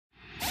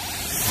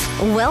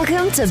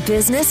Welcome to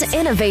Business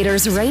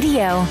Innovators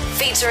Radio,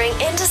 featuring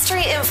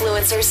industry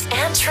influencers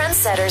and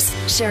trendsetters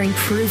sharing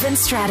proven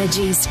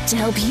strategies to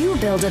help you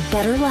build a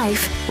better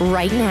life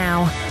right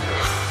now.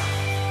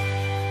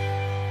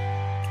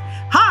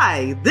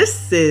 Hi,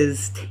 this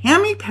is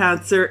Tammy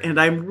Patzer, and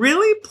I'm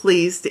really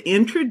pleased to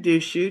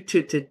introduce you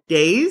to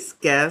today's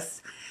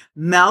guest,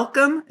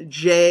 Malcolm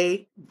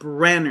J.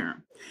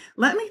 Brenner.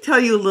 Let me tell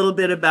you a little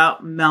bit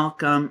about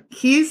Malcolm.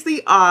 He's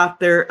the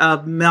author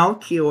of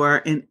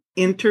Mel-Khyor, an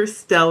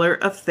Interstellar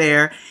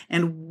Affair,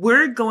 and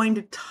we're going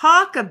to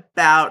talk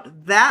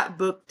about that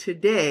book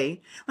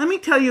today. Let me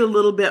tell you a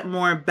little bit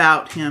more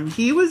about him.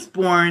 He was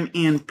born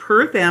in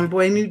Perth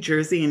Amboy, New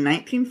Jersey in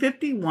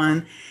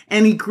 1951,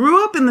 and he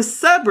grew up in the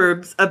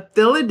suburbs of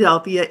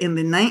Philadelphia in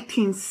the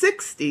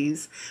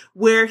 1960s,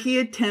 where he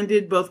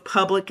attended both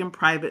public and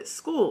private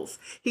schools.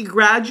 He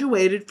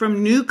graduated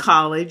from New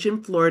College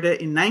in Florida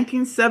in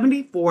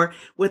 1974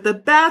 with a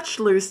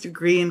bachelor's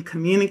degree in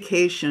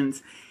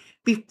communications.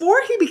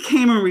 Before he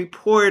became a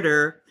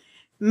reporter,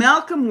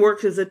 Malcolm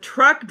worked as a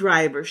truck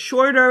driver,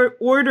 short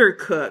order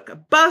cook, a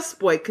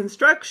busboy,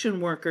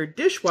 construction worker,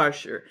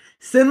 dishwasher,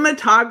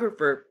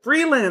 cinematographer,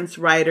 freelance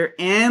writer,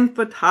 and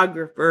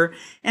photographer,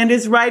 and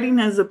his writing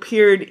has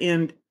appeared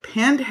in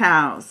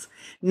Penthouse,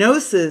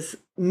 Gnosis,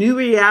 New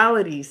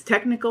Realities,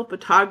 Technical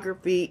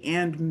Photography,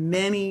 and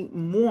many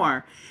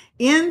more.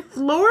 In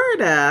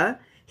Florida,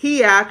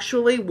 he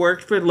actually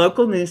worked for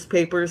local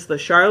newspapers, the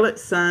Charlotte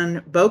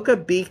Sun, Boca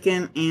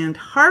Beacon, and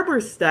Harbor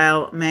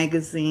Style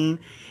magazine.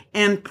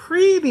 And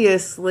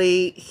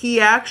previously, he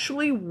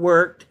actually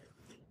worked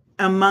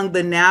among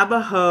the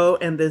Navajo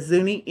and the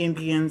Zuni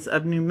Indians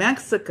of New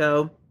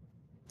Mexico,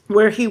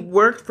 where he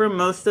worked for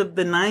most of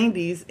the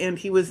 90s, and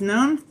he was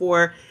known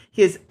for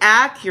his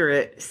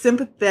accurate,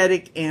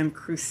 sympathetic, and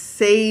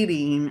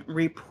crusading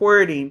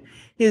reporting.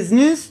 His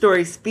news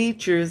stories,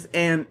 features,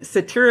 and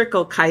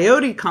satirical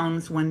coyote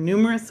columns won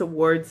numerous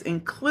awards,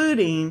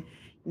 including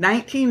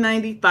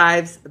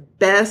 1995's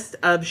Best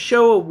of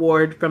Show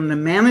Award from the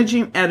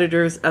managing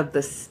editors of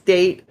the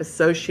State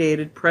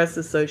Associated Press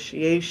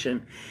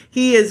Association.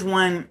 He has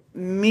won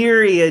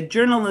myriad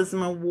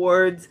journalism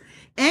awards,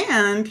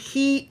 and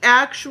he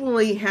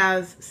actually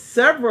has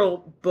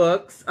several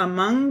books.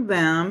 Among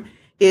them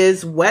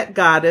is Wet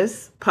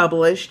Goddess,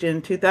 published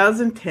in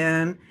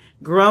 2010,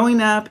 Growing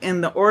Up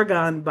in the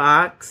Orgone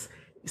Box,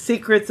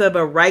 Secrets of a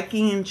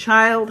Reichian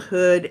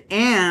Childhood,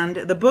 and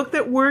the book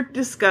that we're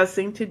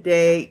discussing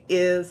today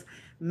is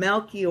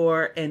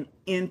Mel-Khyor, an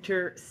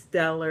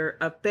Interstellar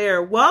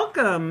Affair.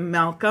 Welcome,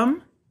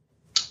 Malcolm.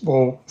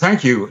 Well,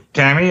 thank you,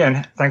 Tammy,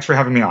 and thanks for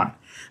having me on.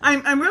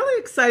 I'm really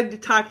excited to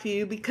talk to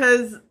you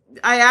because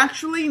I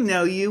actually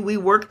know you. We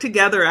worked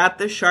together at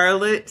the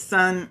Charlotte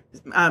Sun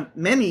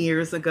many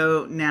years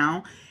ago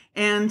now.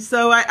 And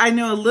so I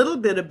know a little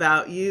bit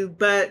about you,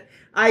 but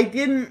I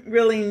didn't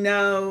really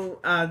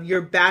know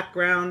your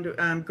background,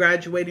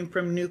 graduating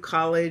from New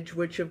College,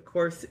 which of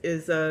course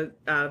is a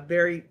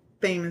very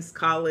famous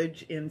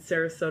college in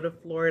Sarasota,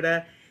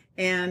 Florida.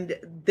 And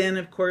then,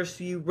 of course,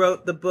 you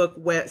wrote the book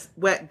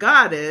Wet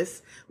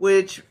Goddess,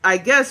 which I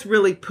guess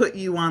really put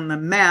you on the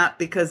map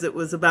because it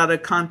was about a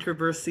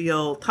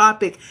controversial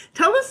topic.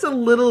 Tell us a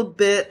little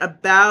bit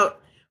about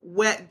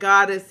Wet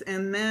Goddess,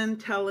 and then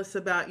tell us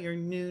about your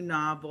new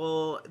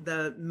novel,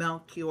 The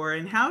Mel-Khyor,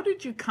 and how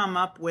did you come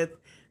up with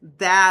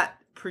that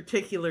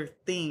particular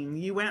theme?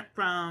 You went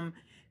from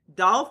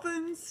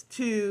dolphins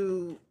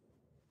to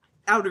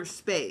outer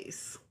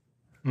space.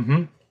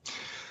 Mm-hmm.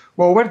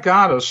 Well, Wet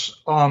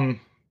Goddess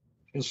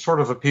is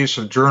sort of a piece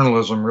of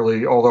journalism,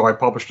 really. Although I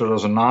published it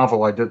as a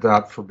novel, I did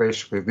that for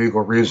basically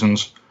legal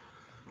reasons.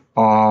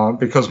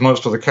 Because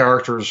most of the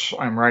characters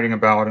I'm writing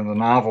about in the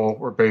novel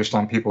were based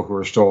on people who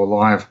are still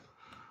alive.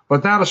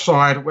 But that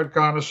aside, Wet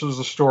Goddess is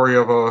the story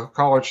of a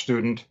college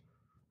student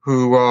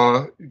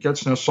who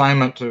gets an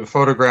assignment to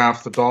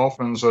photograph the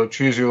dolphins at a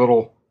cheesy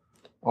little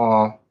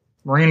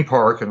marine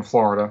park in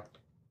Florida,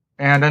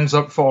 and ends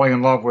up falling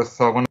in love with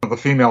one of the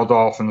female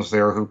dolphins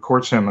there, who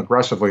courts him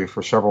aggressively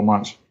for several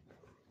months.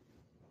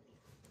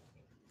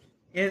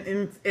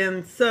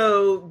 And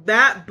so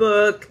that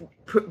book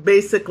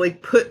basically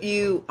put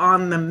you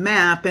on the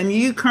map, and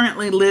you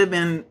currently live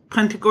in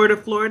Punta Gorda,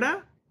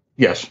 Florida?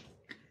 Yes.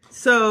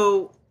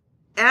 So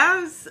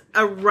as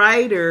a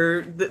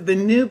writer, the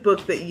new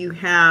book that you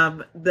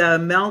have, The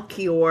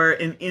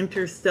Mel-Khyor, an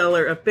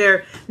Interstellar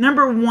Affair,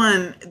 number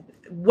one,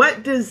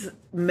 what does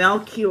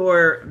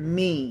Mel-Khyor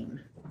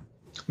mean?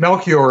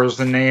 Mel-Khyor is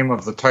the name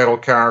of the title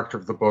character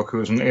of the book,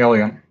 who is an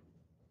alien.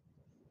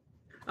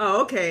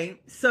 Oh, okay.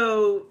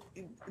 So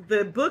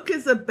the book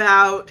is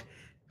about,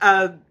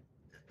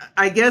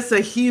 I guess, a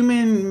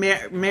human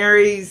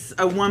marries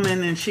a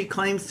woman and she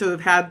claims to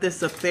have had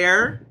this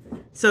affair.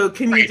 So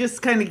can you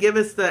just kind of give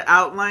us the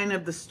outline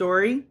of the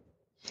story?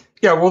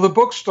 Yeah, well, the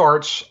book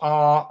starts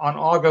on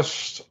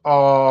August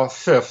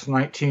 5th,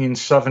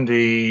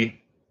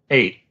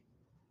 1978,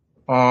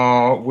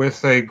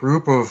 with a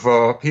group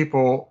of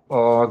people,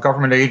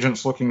 government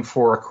agents looking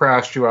for a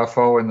crashed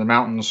UFO in the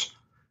mountains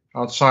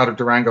outside of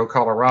Durango,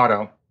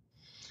 Colorado.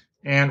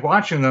 and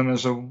watching them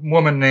is a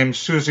woman named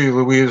Susie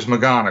Louise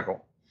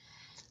McGonagle.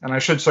 And I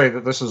should say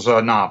that this is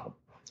a novel.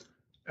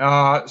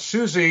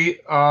 Susie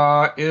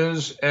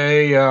is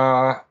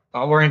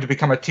learning to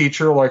become a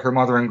teacher like her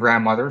mother and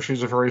grandmother.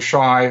 She's a very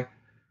shy,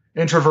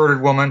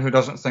 introverted woman who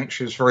doesn't think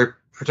she's very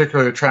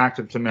particularly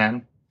attractive to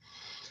men.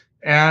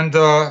 And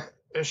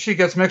she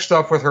gets mixed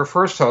up with her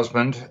first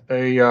husband,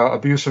 a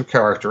abusive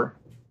character,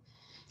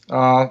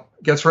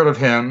 gets rid of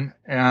him,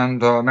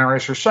 and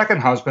marries her second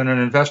husband, an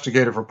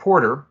investigative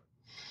reporter.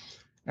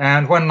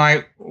 And one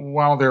night,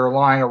 while they're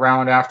lying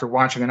around after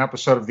watching an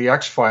episode of The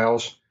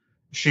X-Files,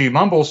 she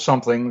mumbles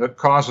something that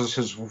causes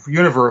his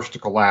universe to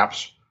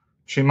collapse.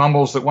 She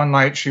mumbles that one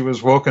night she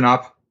was woken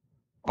up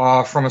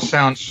from a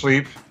sound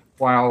sleep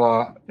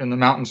while in the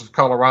mountains of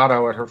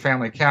Colorado at her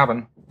family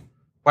cabin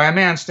by a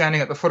man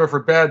standing at the foot of her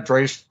bed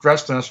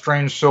dressed in a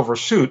strange silver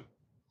suit.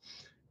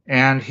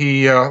 And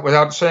he,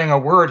 without saying a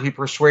word, he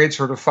persuades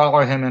her to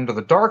follow him into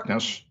the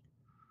darkness,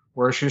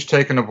 where she's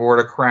taken aboard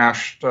a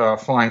crashed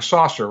flying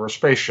saucer, or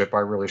spaceship, I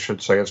really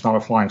should say. It's not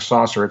a flying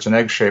saucer, it's an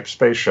egg-shaped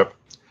spaceship.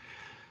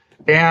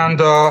 And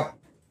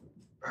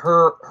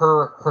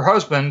her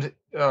husband,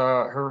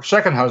 her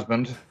second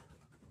husband,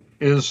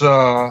 is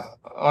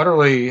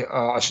utterly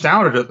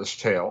astounded at this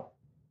tale,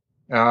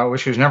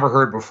 which he's never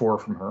heard before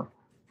from her.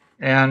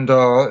 And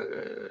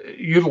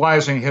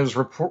utilizing his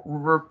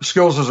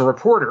skills as a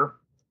reporter,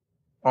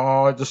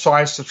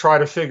 decides to try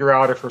to figure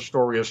out if her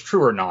story is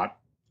true or not.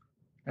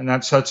 And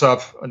that sets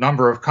up a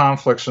number of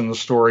conflicts in the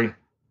story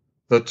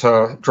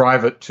that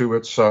drive it to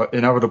its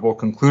inevitable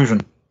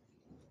conclusion.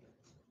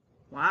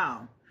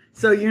 Wow.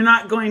 So you're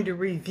not going to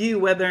review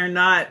whether or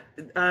not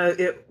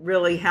it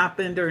really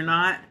happened or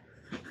not?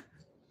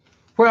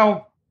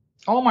 Well,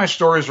 all my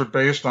stories are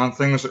based on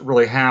things that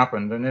really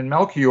happened. And in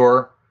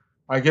Mel-Khyor,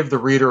 I give the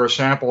reader a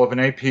sample of an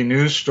AP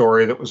News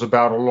story that was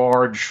about a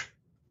large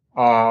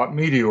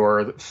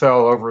meteor that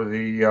fell over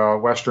the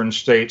western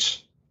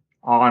states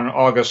on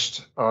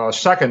August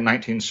 2nd,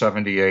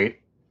 1978.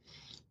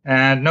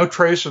 And no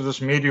trace of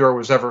this meteor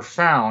was ever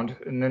found.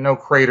 And no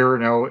crater,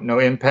 no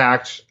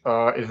impact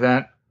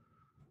event,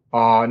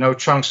 no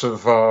chunks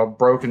of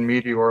broken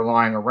meteor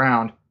lying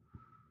around,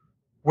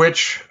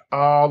 which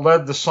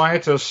led the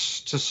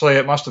scientists to say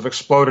it must have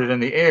exploded in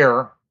the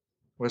air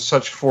with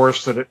such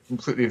force that it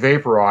completely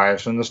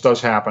vaporized. And this does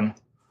happen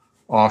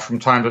from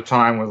time to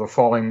time with a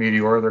falling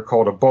meteor. They're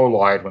called a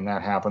bolide when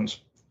that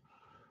happens.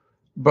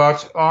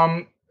 But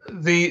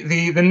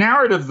the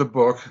narrative of the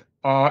book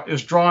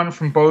is drawn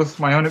from both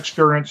my own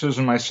experiences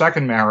in my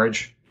second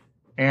marriage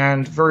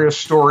and various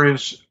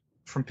stories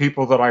from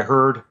people that I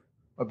heard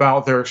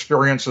about their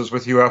experiences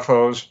with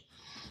UFOs,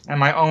 and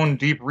my own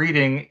deep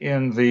reading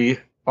in the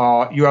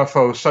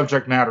UFO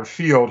subject matter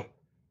field,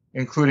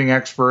 including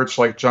experts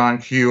like John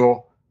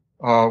Keel,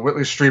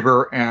 Whitley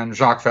Strieber, and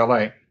Jacques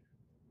Vallée.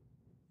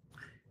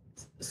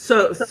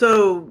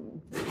 So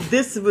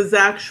this was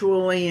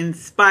actually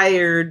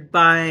inspired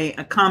by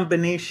a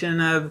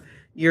combination of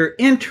your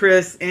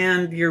interests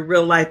and your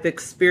real life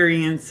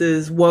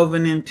experiences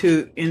woven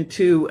into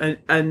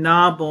a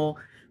novel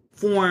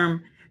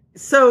form.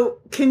 So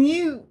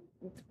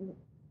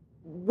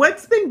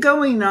what's been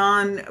going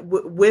on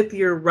with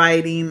your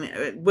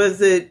writing?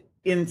 Was it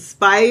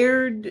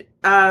inspired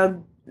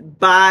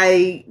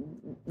by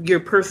your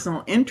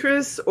personal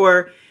interests,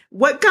 or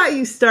what got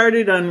you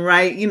started on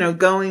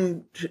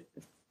going to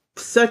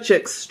such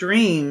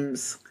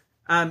extremes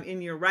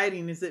in your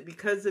writing? Is it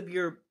because of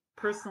your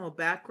personal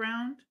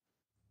background?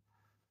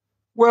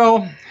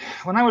 Well,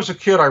 when I was a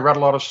kid, I read a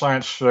lot of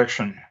science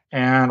fiction,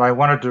 and I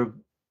wanted to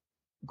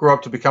grow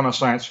up to become a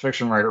science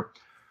fiction writer.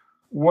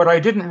 What I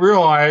didn't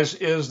realize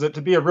is that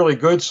to be a really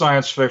good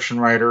science fiction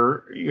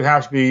writer, you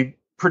have to be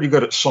pretty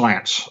good at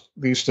science, at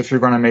least if you're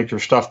going to make your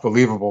stuff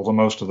believable to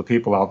most of the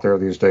people out there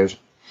these days.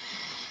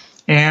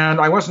 And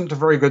I wasn't a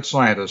very good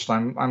scientist.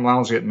 I'm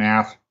lousy at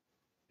math,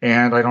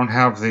 and I don't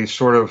have the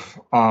sort of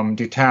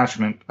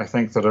detachment, I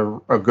think,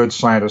 that a good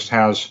scientist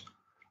has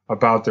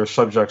about their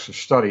subjects of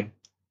study.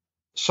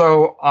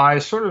 So I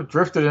sort of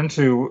drifted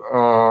into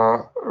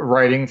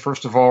writing,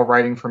 first of all,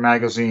 writing for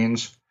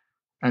magazines,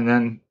 and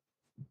then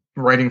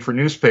writing for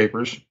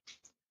newspapers.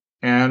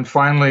 And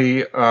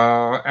finally,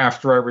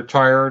 after I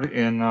retired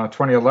in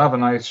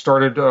 2011, I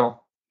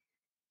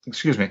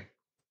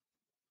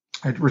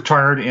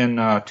retired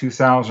in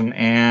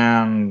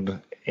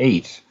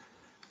 2008,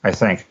 I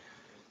think.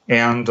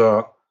 And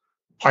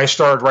I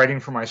started writing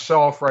for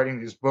myself, writing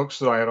these books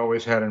that I had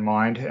always had in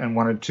mind and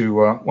wanted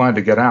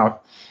to get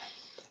out.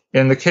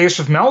 In the case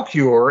of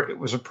Mel-Khyor, it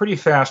was a pretty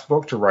fast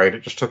book to write.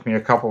 It just took me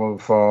a couple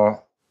of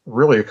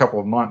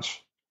months.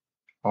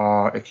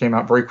 It came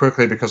out very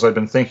quickly because I'd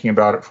been thinking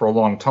about it for a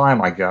long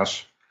time, I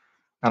guess.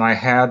 And I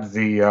had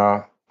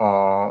the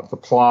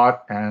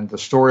plot and the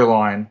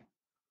storyline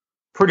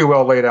pretty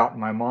well laid out in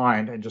my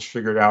mind, and just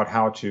figured out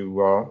how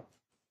to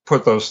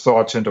put those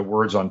thoughts into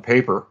words on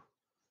paper.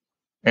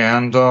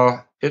 And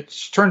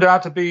it's turned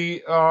out to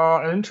be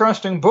an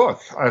interesting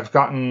book. I've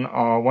gotten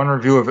one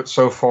review of it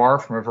so far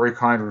from a very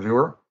kind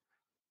reviewer.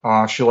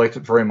 She liked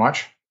it very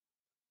much.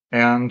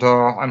 and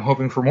I'm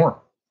hoping for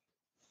more.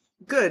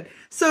 Good.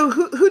 So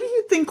who do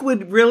you think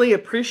would really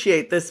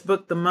appreciate this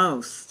book the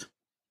most?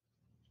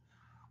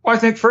 Well, I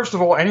think, first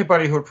of all,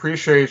 anybody who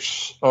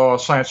appreciates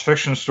science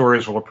fiction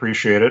stories will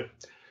appreciate it.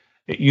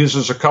 It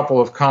uses a couple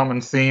of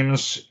common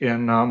themes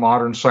in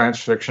modern science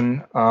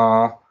fiction,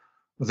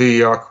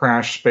 the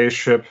crashed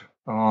spaceship,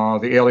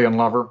 the alien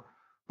lover,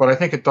 but I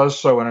think it does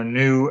so in a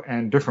new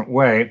and different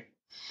way.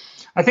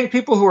 I think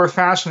people who are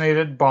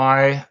fascinated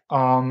by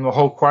the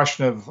whole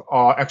question of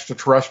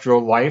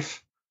extraterrestrial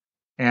life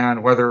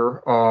and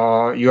whether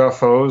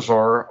UFOs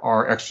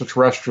are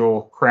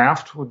extraterrestrial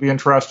craft would be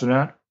interested in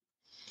it.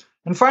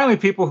 And finally,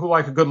 people who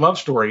like a good love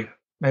story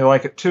may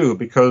like it too,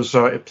 because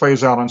it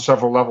plays out on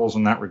several levels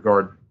in that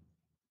regard.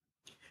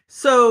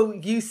 So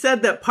you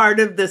said that part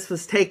of this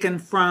was taken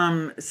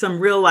from some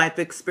real life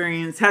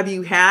experience. Have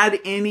you had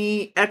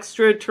any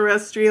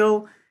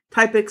extraterrestrial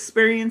type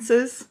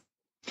experiences?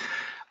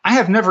 I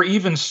have never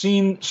even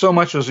seen so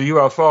much as a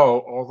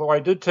UFO, although I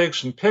did take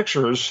some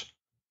pictures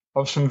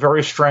of some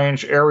very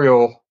strange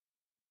aerial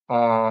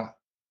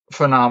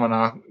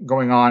phenomena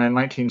going on in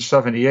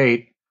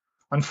 1978.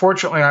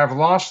 Unfortunately, I've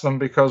lost them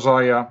because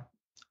I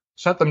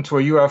sent them to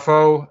a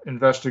UFO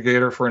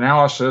investigator for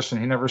analysis,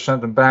 and he never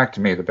sent them back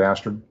to me, the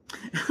bastard.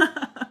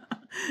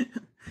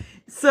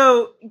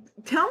 So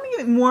tell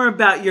me more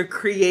about your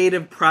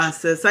creative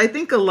process. I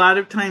think a lot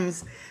of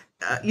times,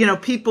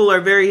 people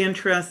are very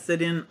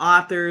interested in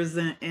authors,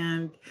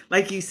 and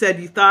like you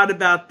said, you thought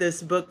about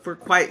this book for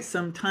quite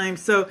some time.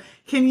 So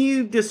can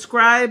you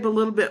describe a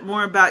little bit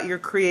more about your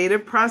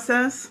creative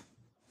process?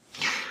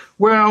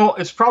 Well,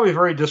 it's probably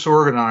very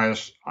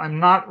disorganized. I'm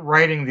not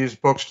writing these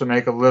books to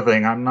make a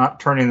living. I'm not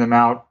turning them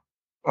out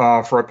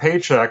for a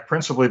paycheck,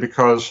 principally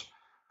because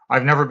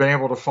I've never been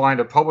able to find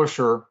a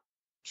publisher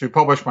to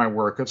publish my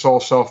work. It's all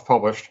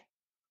self-published.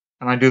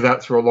 And I do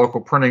that through a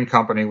local printing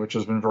company, which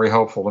has been very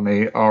helpful to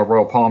me,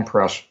 Royal Palm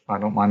Press. I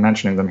don't mind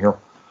mentioning them here.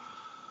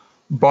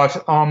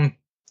 But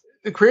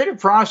the creative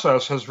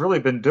process has really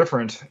been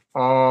different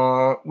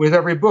with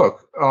every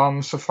book.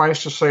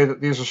 Suffice to say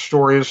that these are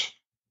stories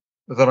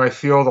that I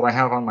feel that I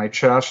have on my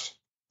chest,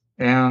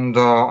 and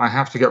I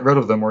have to get rid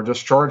of them or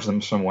discharge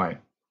them some way.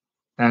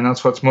 And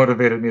that's what's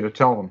motivated me to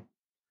tell them.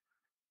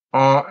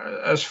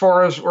 As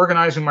far as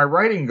organizing my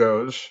writing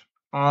goes,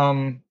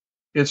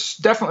 it's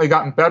definitely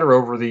gotten better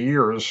over the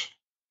years,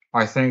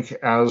 I think,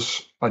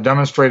 as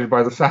demonstrated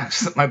by the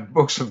fact that my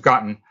books have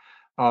gotten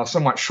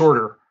somewhat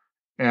shorter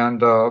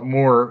and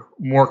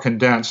more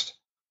condensed.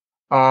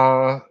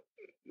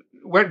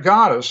 Wet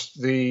Goddess,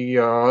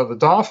 the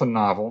Dolphin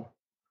novel,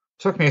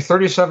 took me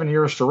 37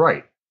 years to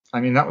write. I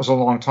mean, that was a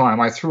long time.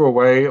 I threw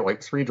away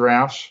like 3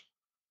 drafts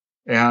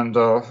and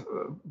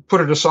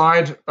put it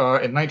aside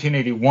in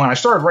 1981. I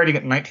started writing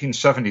it in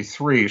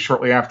 1973,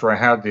 shortly after I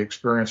had the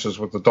experiences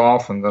with the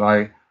dolphin that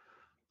I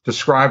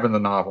describe in the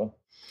novel.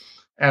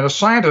 And a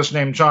scientist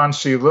named John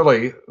C.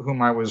 Lilly,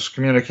 whom I was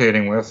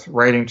communicating with,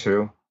 writing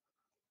to,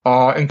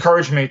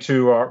 encouraged me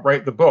to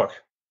write the book.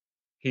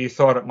 He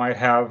thought it might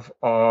have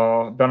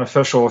a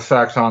beneficial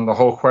effect on the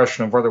whole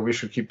question of whether we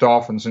should keep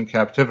dolphins in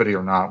captivity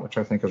or not, which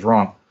I think is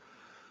wrong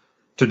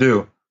to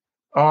do.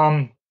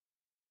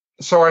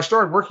 So I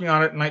started working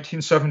on it in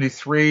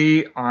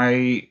 1973.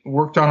 I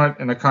worked on it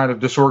in a kind of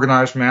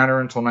disorganized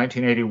manner until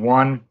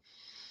 1981,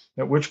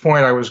 at which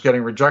point I was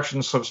getting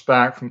rejection slips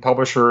back from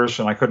publishers,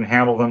 and I couldn't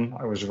handle them.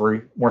 I was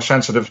very more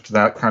sensitive to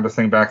that kind of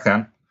thing back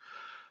then.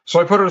 So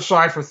I put it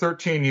aside for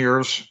 13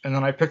 years, and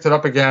then I picked it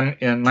up again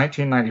in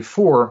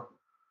 1994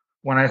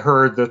 when I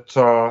heard that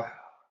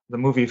the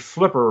movie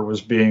Flipper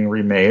was being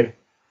remade,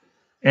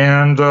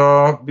 and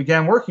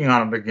began working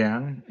on it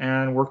again,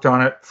 and worked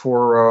on it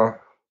for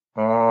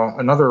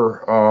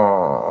another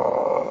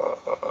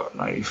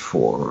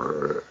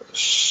 94,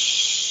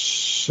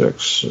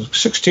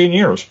 16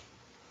 years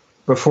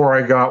before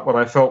I got what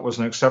I felt was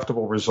an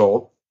acceptable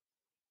result,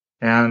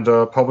 and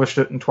published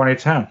it in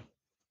 2010.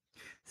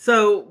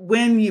 So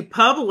when you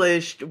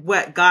published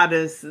Wet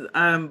Goddess,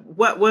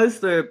 what was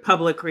the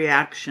public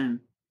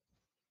reaction?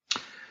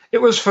 It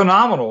was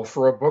phenomenal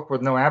for a book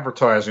with no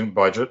advertising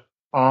budget.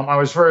 I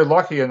was very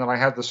lucky in that I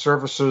had the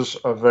services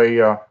of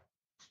a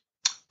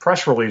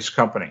press release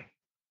company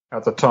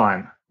at the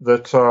time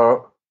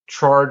that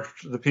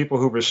charged the people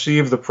who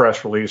receive the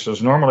press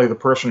releases. Normally, the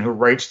person who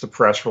writes the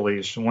press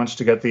release and wants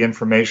to get the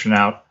information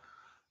out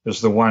is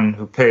the one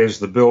who pays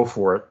the bill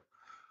for it.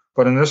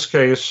 But in this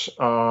case,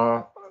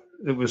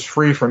 it was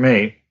free for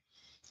me.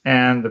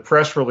 And the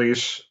press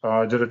release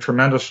did a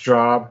tremendous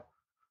job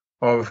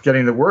of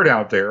getting the word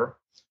out there.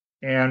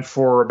 And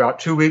for about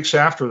 2 weeks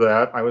after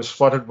that, I was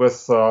flooded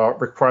with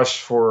requests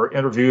for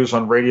interviews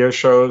on radio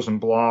shows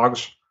and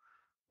blogs,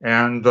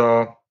 and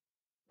a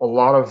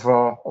lot of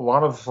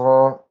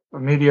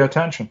media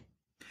attention.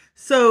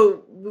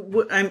 So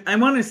I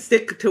want to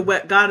stick to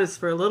Wet Goddess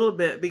for a little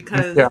bit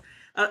because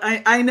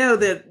I know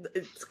that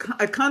it's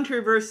a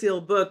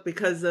controversial book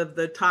because of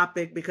the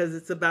topic, because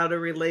it's about a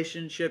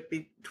relationship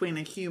between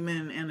a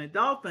human and a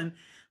dolphin.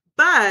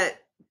 But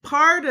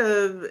part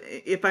of,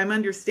 if I'm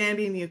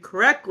understanding you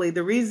correctly,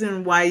 the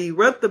reason why you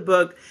wrote the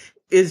book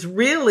is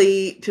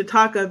really to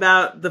talk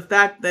about the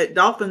fact that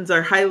dolphins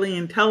are highly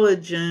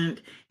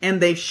intelligent and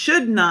they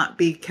should not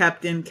be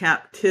kept in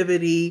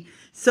captivity.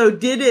 So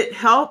did it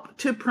help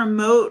to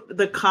promote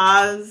the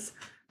cause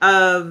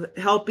of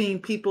helping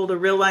people to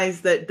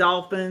realize that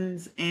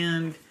dolphins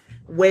and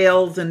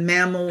whales and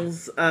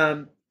mammals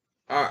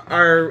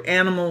are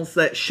animals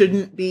that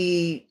shouldn't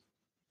be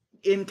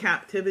in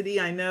captivity?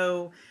 I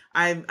know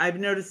I've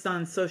noticed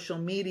on social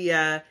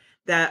media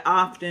that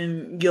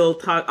often you'll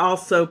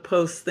also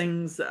post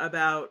things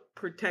about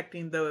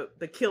protecting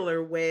the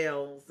killer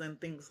whales and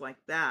things like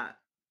that.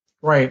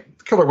 Right.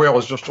 The killer whale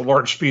is just a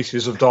large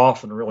species of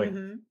dolphin, really.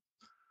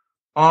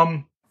 Mm-hmm.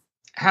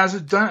 Has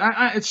it done?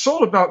 It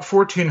sold about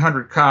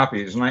 1,400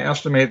 copies, and I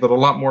estimate that a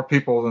lot more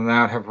people than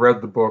that have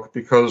read the book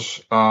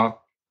because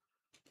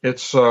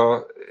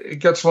it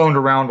gets loaned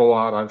around a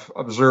lot. I've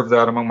observed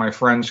that among my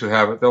friends who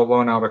have it. They'll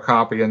loan out a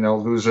copy and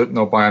they'll lose it, and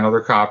they'll buy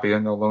another copy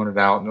and they'll loan it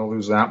out and they'll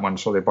lose that one,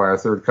 so they buy a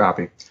third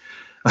copy,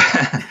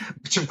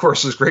 which of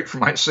course is great for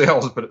my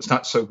sales, but it's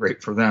not so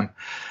great for them.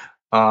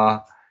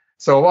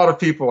 So a lot of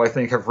people, I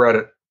think, have read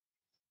it.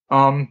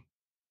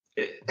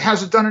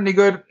 Has it done any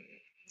good?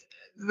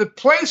 The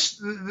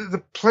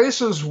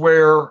places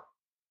where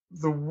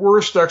the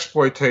worst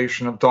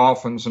exploitation of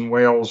dolphins and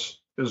whales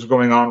is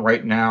going on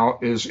right now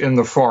is in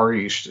the Far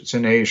East. It's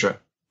in Asia.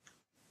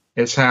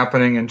 It's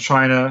happening in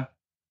China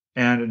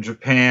and in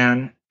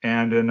Japan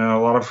and in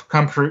a lot of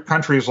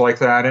countries like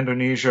that,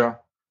 Indonesia,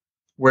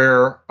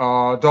 where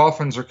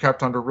dolphins are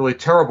kept under really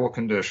terrible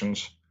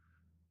conditions.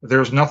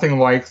 There's nothing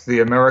like the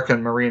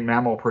American Marine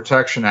Mammal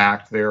Protection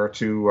Act there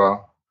to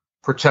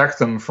protect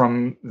them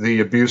from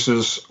the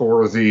abuses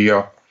or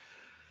the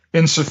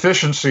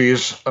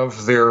insufficiencies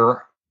of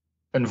their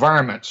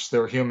environments,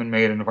 their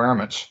human-made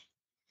environments.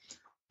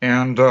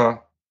 And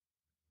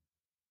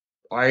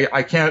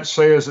I can't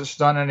say as it's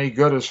done any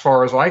good as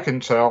far as I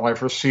can tell.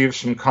 I've received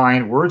some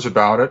kind words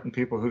about it and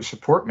people who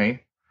support me.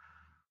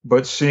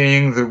 But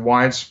seeing the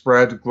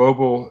widespread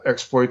global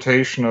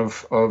exploitation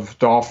of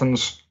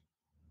dolphins,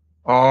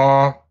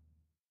 I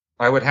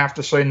would have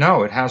to say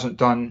no. It hasn't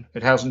done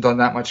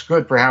that much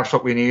good. Perhaps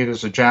what we need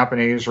is a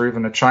Japanese or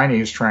even a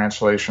Chinese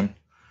translation.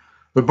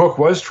 The book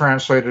was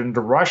translated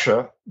into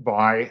Russia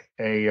by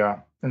a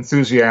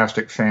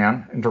enthusiastic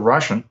fan into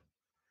Russian,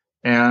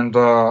 and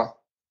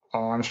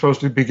I'm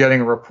supposed to be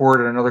getting a report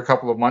in another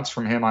couple of months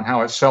from him on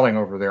how it's selling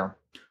over there.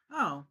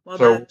 Oh, well,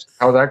 so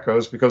how that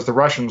goes, because the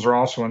Russians are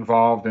also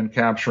involved in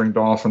capturing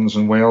dolphins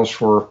and whales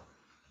for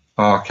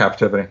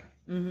captivity.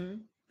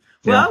 Mm-hmm.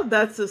 Well,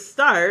 that's a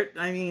start.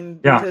 I mean,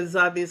 because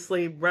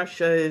obviously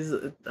Russia is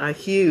a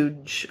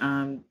huge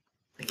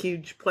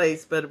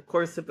place. But of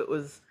course, if it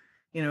was,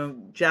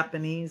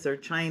 Japanese or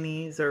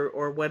Chinese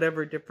or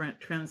whatever different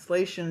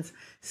translations.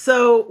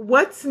 So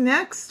what's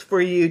next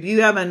for you? Do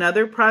you have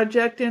another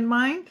project in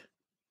mind?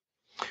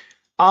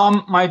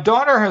 My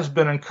daughter has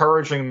been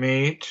encouraging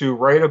me to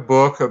write a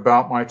book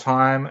about my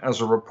time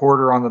as a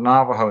reporter on the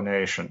Navajo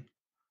Nation.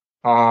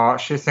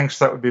 She thinks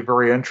that would be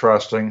very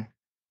interesting.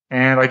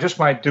 And I just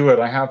might do it.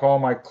 I have all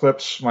my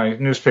clips, my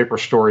newspaper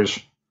stories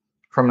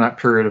from that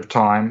period of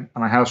time,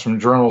 and I have some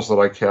journals that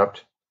I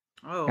kept.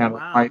 Oh, and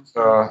wow. I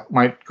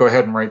might go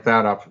ahead and write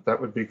that up. That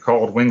would be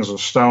called Wings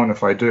of Stone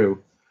if I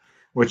do,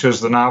 which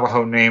is the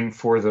Navajo name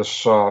for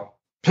this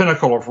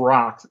pinnacle of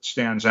rock that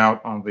stands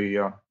out on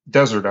the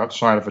desert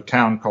outside of a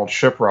town called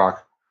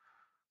Shiprock.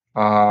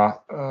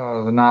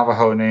 The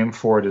Navajo name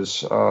for it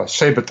is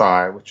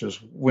Sabatai, which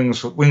is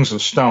wings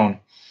of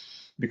stone,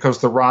 because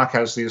the rock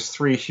has these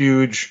three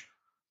huge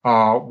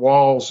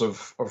walls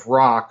of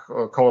rock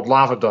called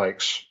lava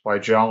dikes by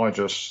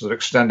geologists that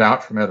extend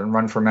out from it and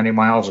run for many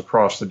miles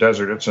across the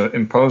desert. It's an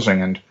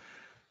imposing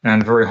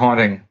and very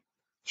haunting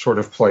sort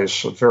of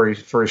place, a very,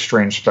 very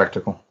strange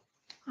spectacle.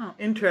 Oh,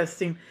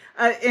 interesting.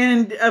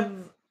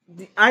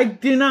 I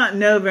do not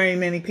know very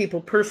many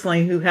people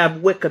personally who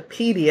have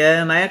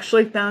Wikipedia, and I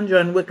actually found you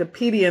on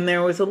Wikipedia, and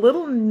there was a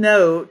little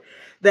note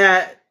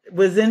that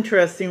was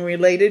interesting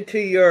related to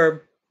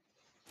your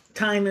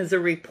time as a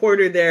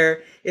reporter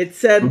there. It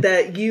said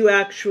that you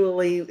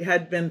actually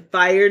had been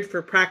fired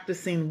for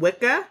practicing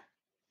Wicca.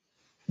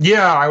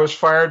 Yeah, I was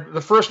fired.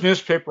 The first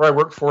newspaper I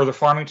worked for, the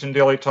Farmington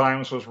Daily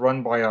Times, was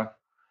run by a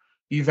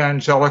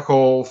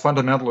evangelical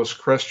fundamentalist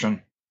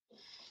Christian.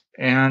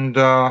 And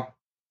I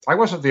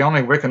wasn't the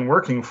only Wiccan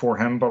working for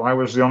him, but I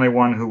was the only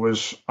one who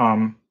was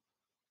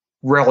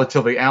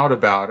relatively out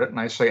about it. And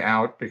I say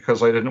out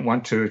because I didn't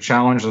want to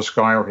challenge this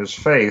guy or his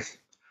faith.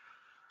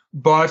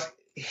 But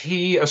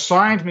he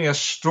assigned me a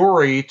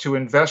story to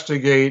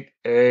investigate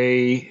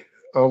a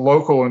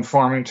local in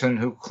Farmington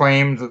who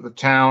claimed that the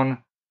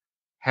town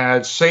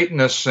had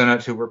Satanists in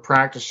it who were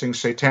practicing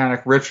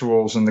satanic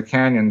rituals in the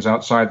canyons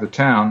outside the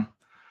town.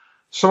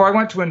 So I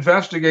went to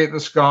investigate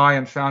this guy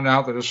and found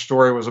out that his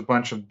story was a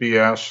bunch of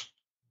BS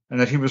and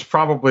that he was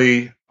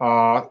probably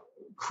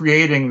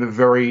creating the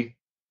very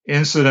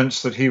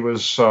incidents that he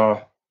was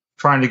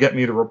trying to get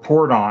me to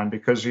report on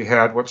because he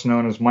had what's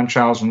known as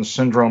Munchausen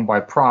syndrome by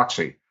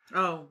proxy.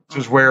 Oh, which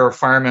is where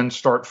firemen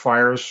start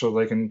fires so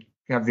they can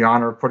have the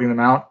honor of putting them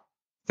out,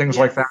 things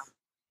like that.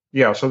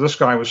 Yeah, so this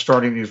guy was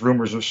starting these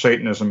rumors of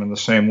Satanism in the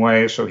same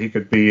way so he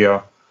could be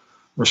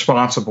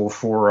responsible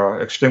for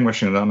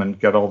extinguishing them and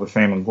get all the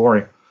fame and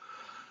glory.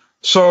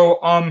 So,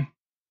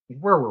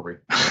 where were we?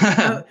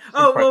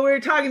 Well, we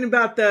were talking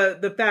about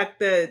the fact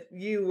that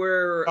you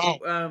were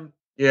fired.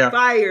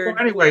 Well,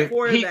 anyway,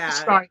 before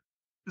that.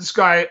 This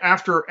guy,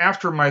 after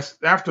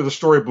the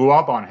story blew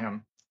up on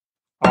him,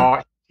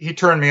 he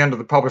turned me into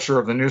the publisher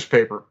of the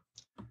newspaper,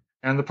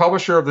 and the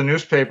publisher of the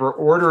newspaper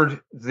ordered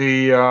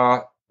the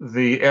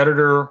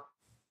editor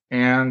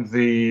and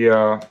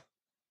the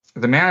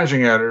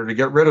managing editor to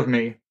get rid of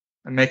me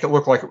and make it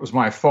look like it was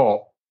my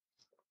fault.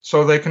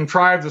 So they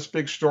contrived this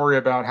big story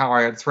about how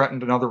I had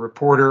threatened another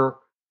reporter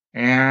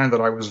and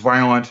that I was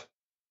violent,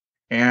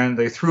 and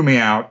they threw me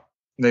out.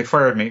 They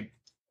fired me,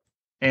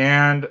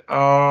 and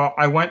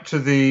I went to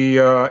the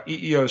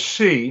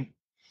EEOC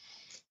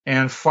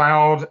and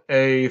filed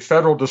a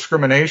federal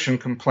discrimination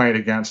complaint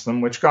against them,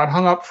 which got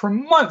hung up for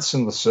months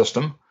in the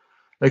system.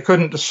 They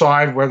couldn't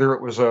decide whether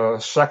it was a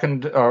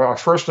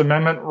First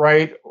Amendment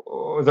right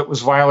that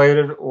was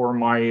violated or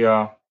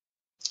my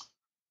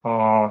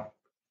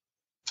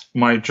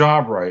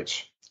job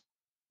rights.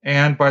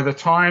 And by the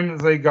time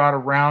they got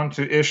around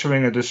to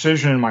issuing a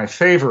decision in my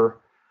favor,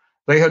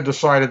 they had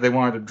decided they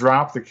wanted to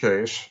drop the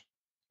case.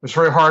 It was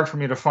very hard for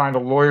me to find a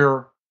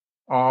lawyer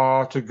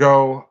to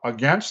go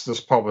against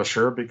this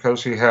publisher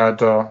because he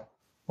had a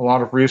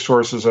lot of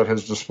resources at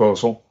his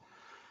disposal.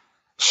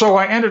 So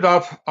I ended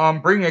up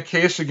bringing a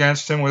case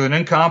against him with an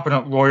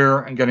incompetent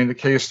lawyer and getting the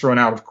case thrown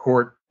out of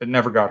court. It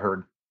never got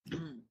heard.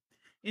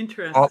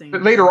 Interesting.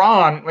 But later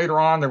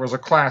on, there was a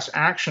class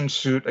action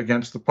suit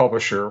against the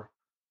publisher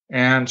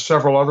and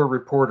several other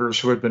reporters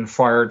who had been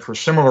fired for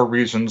similar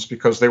reasons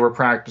because they were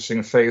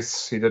practicing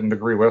faiths he didn't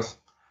agree with.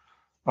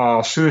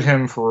 Sued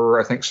him for,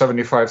 I think,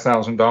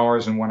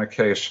 $75,000 and won a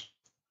case.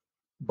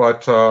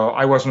 But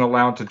I wasn't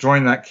allowed to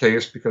join that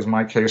case because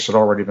my case had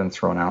already been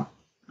thrown out.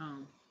 Oh,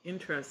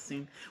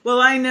 interesting.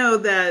 Well, I know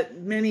that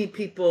many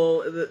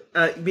people,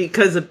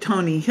 because of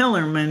Tony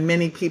Hillerman,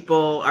 many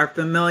people are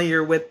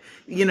familiar with,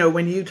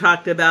 when you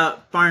talked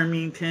about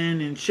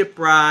Farmington and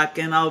Shiprock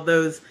and all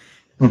those,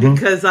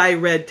 because I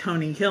read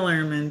Tony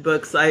Hillerman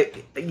books, I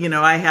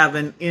have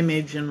an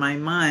image in my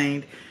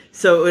mind.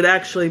 So it would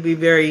actually be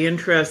very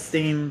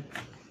interesting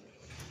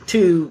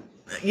to,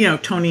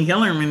 Tony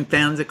Hillerman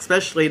fans,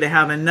 especially, to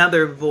have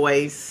another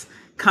voice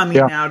coming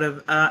out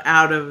of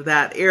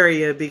that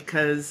area,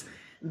 because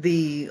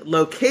the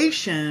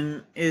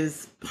location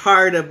is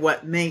part of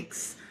what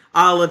makes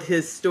all of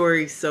his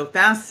stories so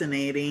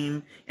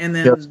fascinating, and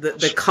then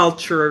the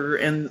culture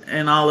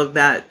and all of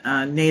that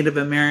Native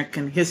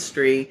American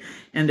history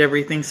and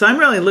everything. So I'm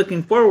really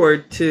looking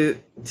forward to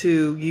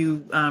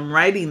you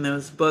writing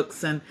those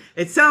books. And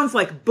it sounds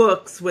like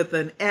books with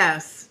an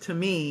S to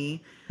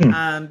me,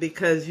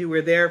 because you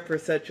were there for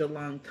such a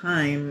long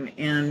time,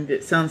 and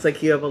it sounds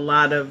like you have a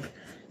lot of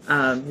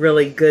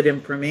really good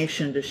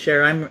information to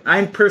share.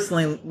 I'm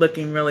personally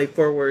looking really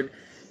forward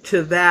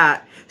to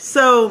that.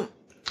 So,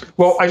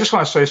 well, I just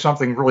want to say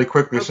something really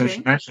quickly since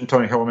you mentioned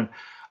Tony Hillerman.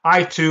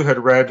 I too had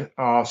read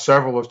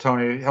several of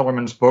Tony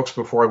Hillerman's books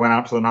before I went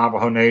out to the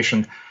Navajo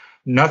Nation.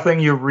 Nothing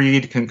you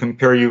read can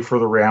compare you for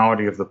the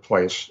reality of the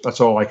place.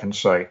 That's all I can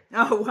say.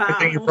 Oh, wow.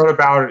 Everything you wrote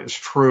about it is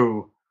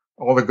true.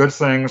 All the good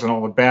things and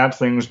all the bad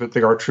things, but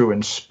they are true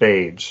in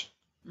spades.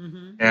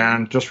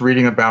 And just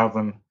reading about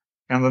them.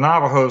 And the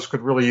Navajos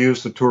could really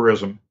use the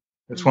tourism.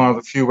 It's one of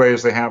the few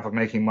ways they have of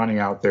making money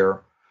out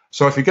there.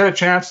 So if you get a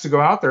chance to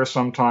go out there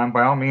sometime,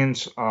 by all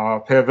means,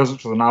 pay a visit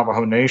to the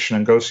Navajo Nation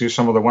and go see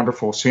some of the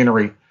wonderful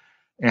scenery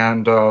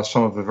and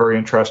some of the very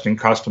interesting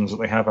customs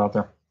that they have out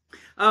there.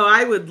 Oh,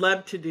 I would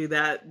love to do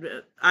that.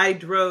 I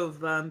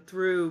drove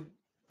through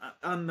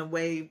on the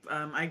way.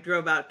 I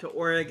drove out to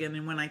Oregon,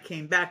 and when I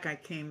came back, I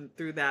came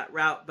through that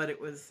route, but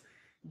it was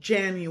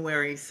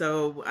January,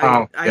 so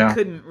I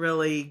couldn't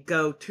really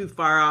go too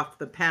far off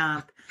the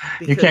path.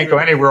 You can't go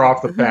anywhere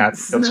off the path.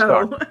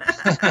 Snow.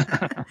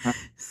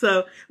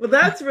 So, well,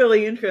 that's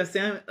really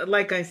interesting.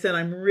 Like I said,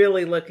 I'm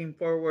really looking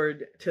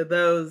forward to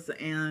those.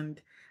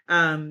 And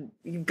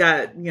you've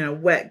got,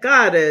 Wet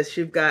Goddess,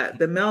 you've got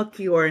the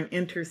Mel-Khyor and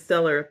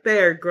Interstellar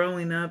Affair,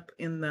 Growing Up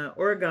in the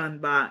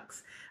Orgone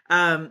Box.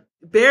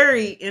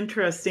 Very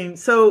interesting.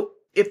 So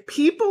if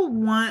people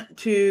want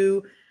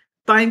to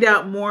find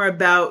out more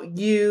about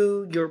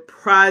you, your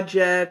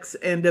projects,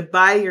 and to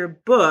buy your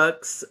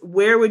books,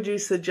 where would you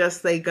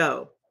suggest they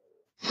go?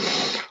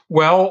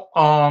 Well,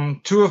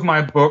 two of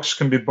my books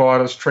can be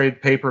bought as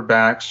trade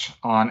paperbacks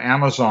on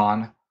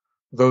Amazon.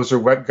 Those are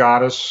Wet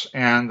Goddess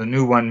and the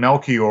new one,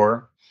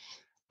 Mel-Khyor.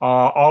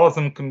 All of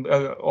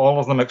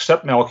them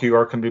except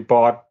Mel-Khyor can be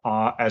bought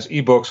as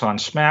ebooks on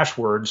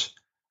Smashwords.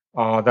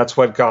 That's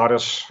Wet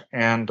Goddess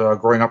and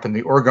Growing Up in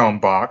the Orgone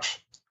Box.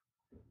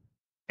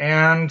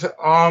 And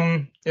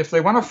if they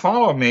want to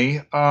follow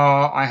me,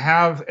 I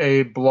have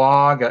a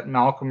blog at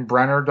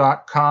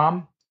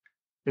malcolmbrenner.com.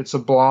 It's a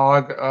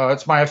blog.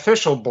 It's my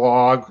official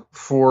blog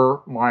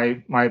for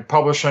my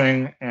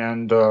publishing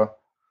and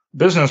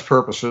business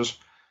purposes.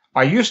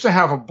 I used to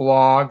have a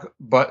blog,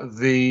 but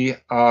the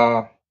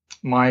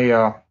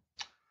my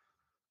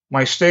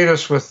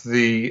status with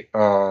the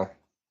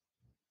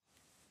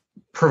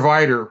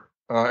provider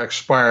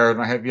expired,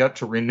 and I have yet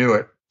to renew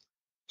it.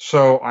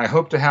 So I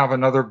hope to have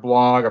another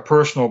blog, a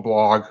personal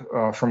blog,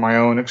 from my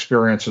own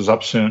experiences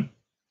up soon.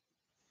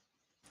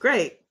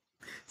 Great.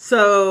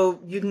 So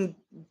you can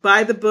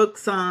buy the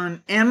books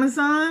on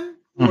Amazon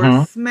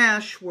or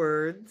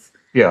Smashwords.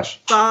 Yes.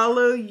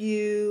 Follow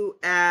you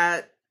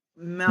at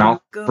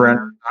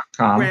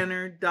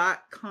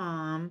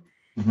Malcolmbrenner.com.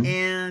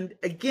 And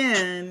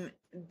again,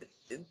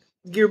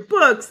 your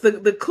books,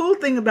 the cool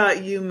thing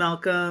about you,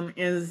 Malcolm,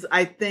 is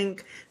I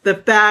think the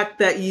fact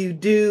that you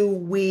do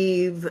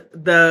weave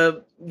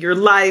your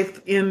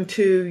life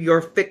into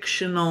your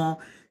fictional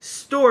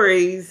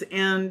stories,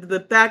 and the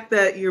fact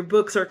that your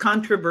books are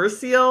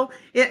controversial,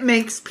 it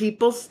makes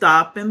people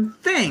stop and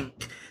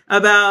think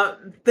about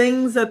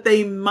things that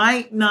they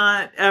might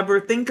not ever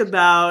think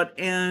about.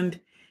 And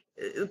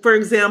for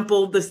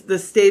example, the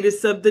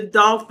status of the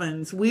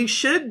dolphins. We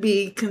should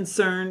be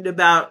concerned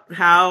about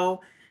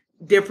how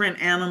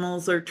different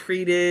animals are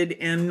treated,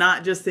 and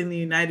not just in the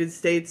United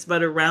States,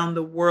 but around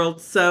the world.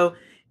 So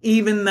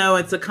even though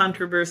it's a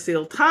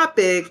controversial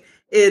topic,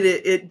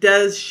 it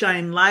does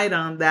shine light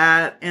on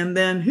that. And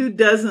then who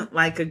doesn't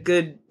like a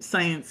good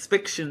science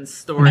fiction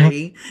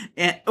story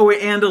and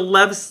a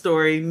love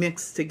story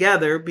mixed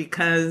together?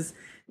 Because,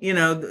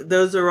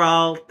 those are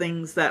all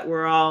things that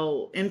we're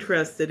all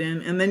interested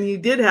in. And then you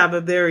did have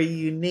a very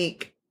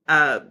unique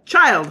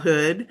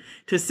childhood,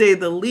 to say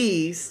the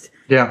least.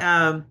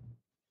 Yeah.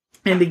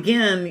 And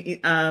again,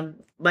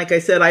 like I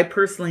said, I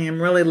personally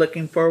am really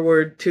looking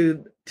forward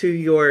to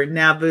your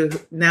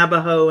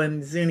Navajo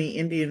and Zuni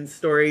Indian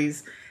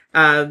stories.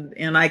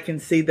 And I can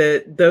see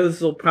that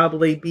those will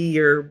probably be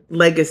your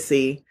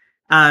legacy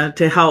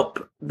to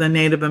help the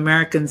Native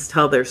Americans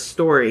tell their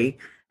story.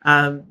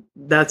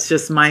 That's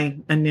just my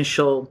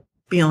initial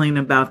feeling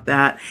about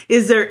that.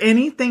 Is there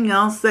anything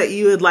else that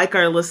you would like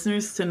our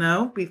listeners to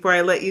know before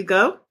I let you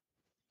go?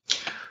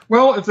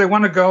 Well, if they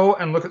want to go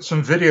and look at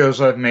some videos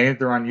I've made,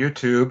 they're on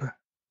YouTube.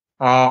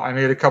 I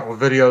made a couple of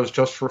videos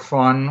just for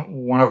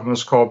fun. One of them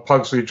is called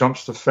Pugsley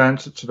Jumps the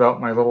Fence. It's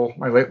about my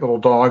late little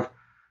dog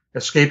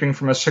escaping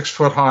from a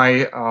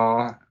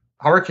 6-foot-high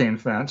hurricane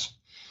fence.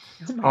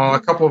 A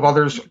couple of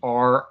others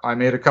I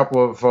made a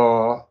couple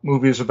of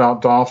movies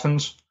about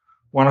dolphins.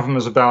 One of them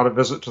is about a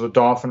visit to the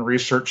Dolphin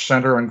Research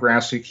Center in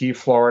Grassy Key,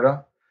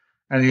 Florida.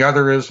 And the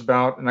other is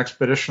about an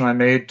expedition I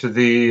made to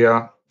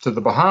the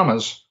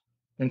Bahamas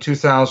in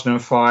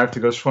 2005 to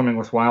go swimming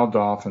with wild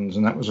dolphins,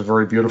 and that was a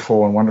very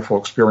beautiful and wonderful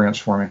experience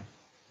for me.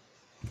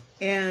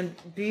 And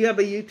do you have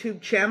a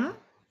YouTube channel?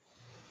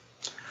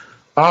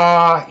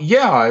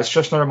 Yeah, it's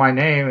just under my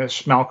name.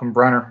 It's Malcolm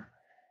Brenner.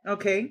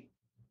 Okay.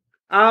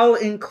 I'll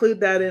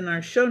include that in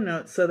our show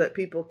notes so that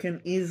people can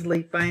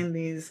easily find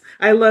these.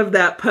 I love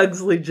that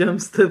Pugsley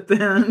Jumps the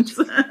Fence.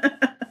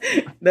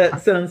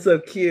 That sounds so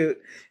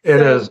cute.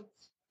 It is.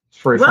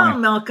 Well, funny.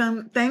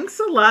 Malcolm, thanks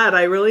a lot.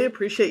 I really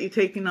appreciate you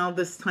taking all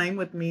this time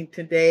with me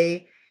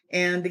today.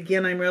 And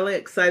again, I'm really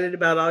excited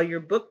about all your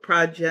book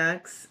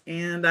projects,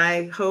 and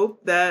I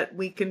hope that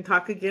we can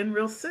talk again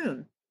real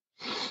soon.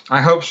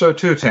 I hope so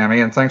too, Tammy,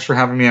 and thanks for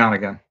having me on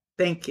again.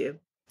 Thank you.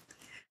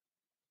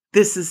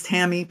 This is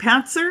Tammy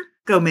Patzer.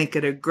 Go make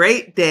it a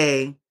great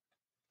day.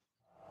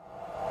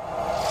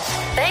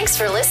 Thanks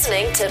for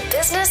listening to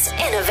Business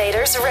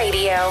Innovators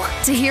Radio.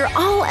 To hear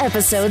all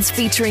episodes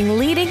featuring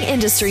leading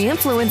industry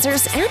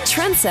influencers and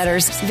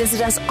trendsetters,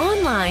 visit us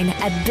online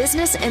at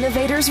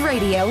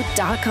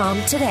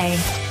businessinnovatorsradio.com today.